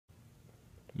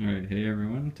Alright, hey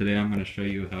everyone. Today I'm going to show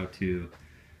you how to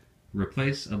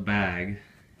replace a bag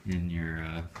in your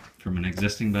from an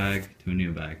existing bag to a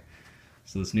new bag.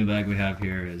 So this new bag we have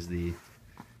here is the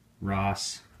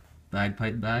Ross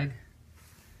bagpipe bag,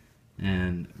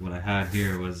 and what I had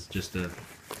here was just a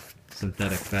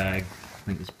synthetic bag. I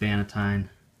think it's Bannatyne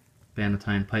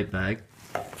pipe bag,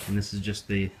 and this is just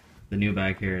the new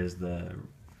bag here is the,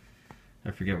 I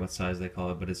forget what size they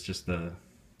call it, but it's just the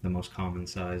most common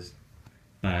size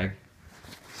bag.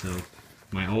 So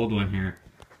my old one here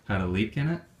had a leak in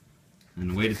it, and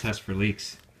the way to test for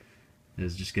leaks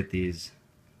is just get these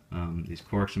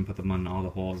corks and put them on all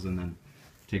the holes, and then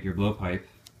take your blowpipe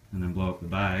and then blow up the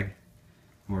bag.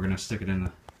 And we're going to stick it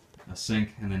in a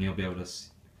sink, and then you'll be able to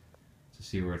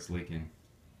see where it's leaking.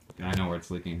 I know where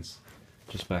it's leaking, it's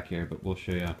just back here, but we'll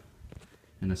show you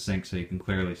in the sink so you can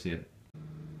clearly see it.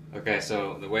 Okay,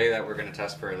 so the way that we're going to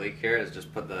test for a leak here is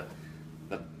just put the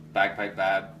bagpipe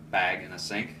bag in a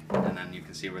sink, and then you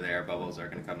can see where the air bubbles are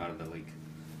going to come out of the leak.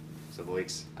 So the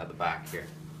leak's at the back here.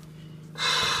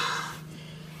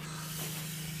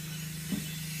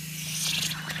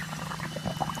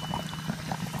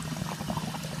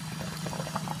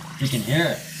 You can hear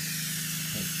it.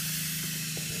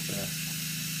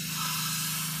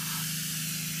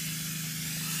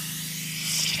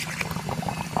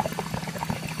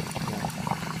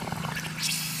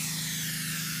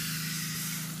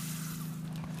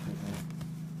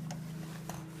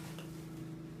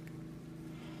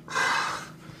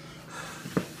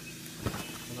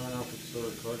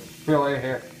 Feel right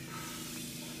here.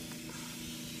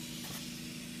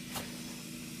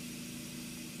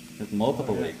 There's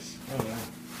multiple leaks.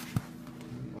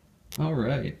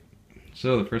 Alright,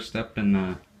 so the first step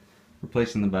in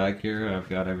replacing the bag here, I've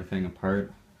got everything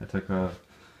apart. I took out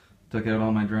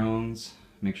all my drones.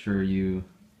 Make sure you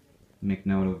make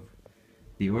note of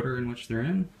the order in which they're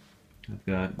in. I've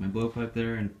got my blowpipe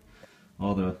there and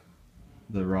all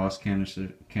the Ross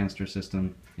canister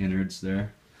system innards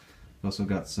there. Also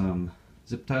got some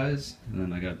zip ties, and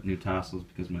then I got new tassels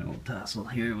because my old tassel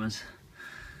here was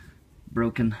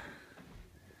broken.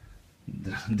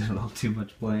 Did a little too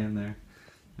much play in there.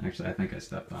 Actually, I think I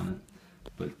stepped on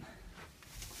it. But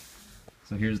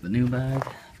so here's the new bag.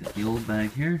 Got the old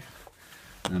bag here.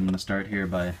 And I'm going to start here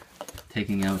by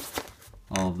taking out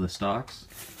all of the stalks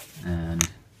and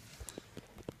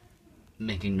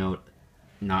making note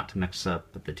not to mix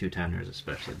up with the two tenders,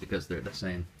 especially because they're the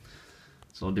same.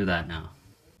 So I'll do that now.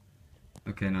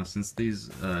 Okay, now since this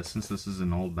is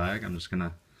an old bag, I'm just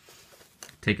gonna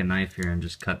take a knife here and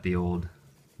just cut the old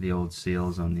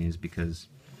seals on these because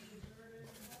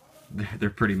they're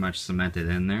pretty much cemented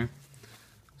in there.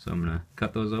 So I'm gonna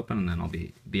cut those open, and then I'll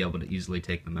be able to easily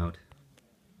take them out.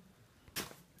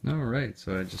 Alright,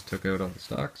 so I just took out all the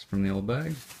stalks from the old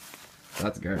bag.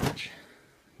 That's garbage.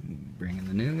 Bring in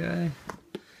the new guy,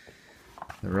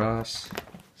 the Ross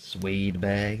suede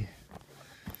bag.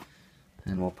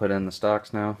 And we'll put in the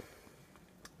stalks now,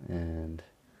 and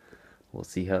we'll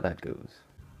see how that goes.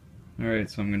 Alright,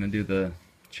 so I'm going to do the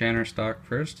channer stalk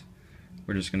first.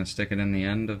 We're just going to stick it in the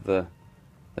end of the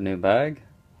new bag,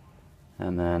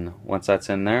 and then once that's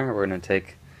in there, we're going to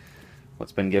take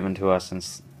what's been given to us, and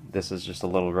this is just a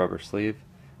little rubber sleeve,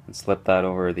 and slip that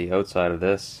over the outside of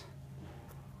this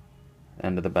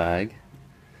end of the bag,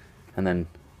 and then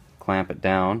clamp it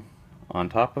down on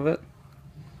top of it.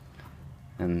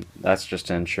 And that's just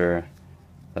to ensure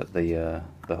that the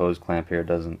hose clamp here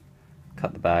doesn't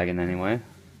cut the bag in any way.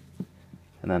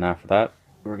 And then after that,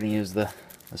 we're going to use the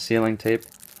sealing tape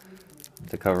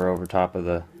to cover over top of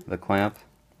the clamp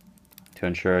to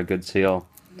ensure a good seal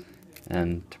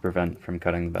and to prevent from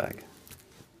cutting the bag.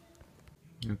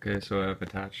 Okay, so I've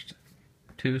attached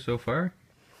two so far.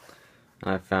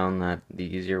 I've found that the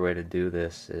easier way to do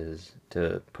this is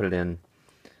to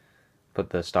put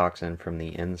the stalks in from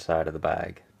the inside of the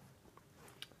bag,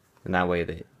 and that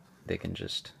way they can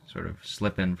just sort of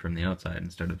slip in from the outside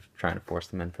instead of trying to force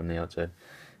them in from the outside.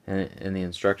 And in the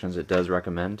instructions it does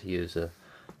recommend to use a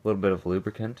little bit of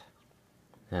lubricant,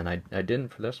 and I didn't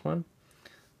for this one,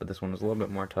 but this one was a little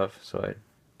bit more tough, so I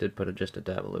did put just a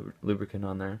dab of lubricant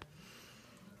on there.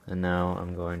 And now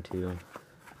I'm going to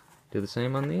do the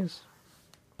same on these.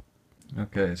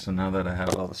 Okay, so now that I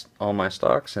have all my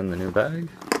stalks in the new bag,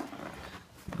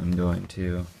 I'm going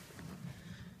to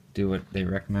do what they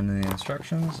recommend in the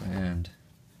instructions and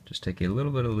just take a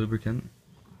little bit of lubricant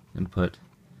and put,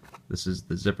 this is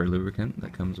the zipper lubricant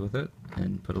that comes with it,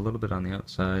 and put a little bit on the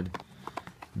outside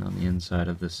and on the inside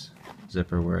of this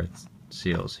zipper where it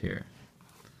seals here.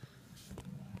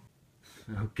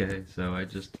 Okay, so I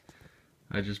just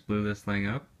blew this thing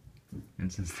up,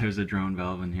 and since there's a drone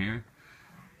valve in here,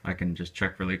 I can just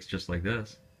check for leaks just like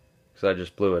this. So I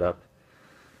just blew it up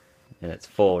and it's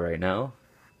full right now.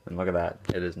 And look at that,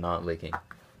 it is not leaking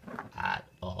at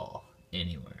all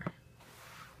anywhere.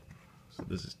 So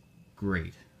this is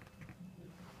great.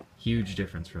 Huge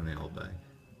difference from the old bag.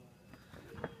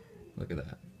 Look at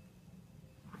that.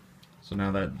 So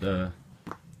now that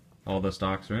all the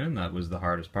stocks are in, that was the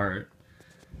hardest part.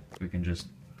 We can just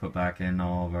put back in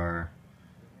all of our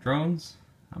drones.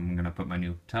 I'm gonna put my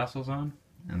new tassels on,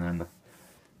 and then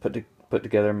put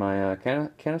together my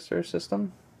canister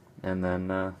system, and then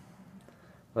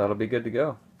that'll be good to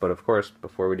go. But of course,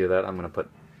 before we do that, I'm gonna put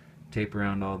tape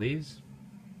around all these,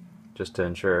 just to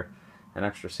ensure an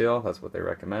extra seal. That's what they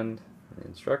recommend in the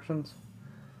instructions,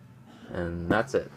 and that's it.